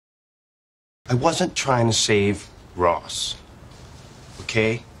I wasn't trying to save Ross.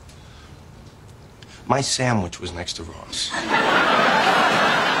 Okay? My sandwich was next to Ross. All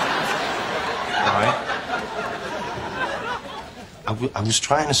right? I was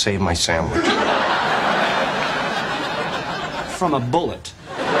trying to save my sandwich. From a bullet.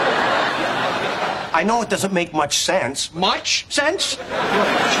 I know it doesn't make much sense. Much sense? Look,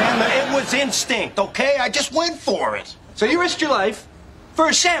 Chandler, it was instinct, okay? I just went for it. So you risked your life for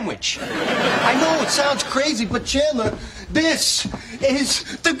a sandwich. I know it sounds crazy, but Chandler, this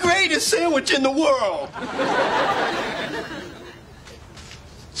is the greatest sandwich in the world.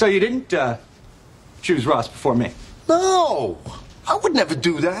 So you didn't choose Ross before me? No, I would never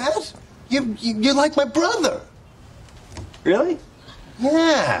do that. You're like my brother. Really?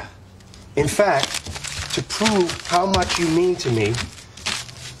 Yeah. In fact, to prove how much you mean to me,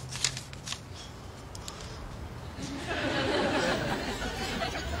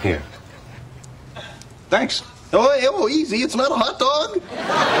 here. Thanks. Oh, easy. It's not a hot dog.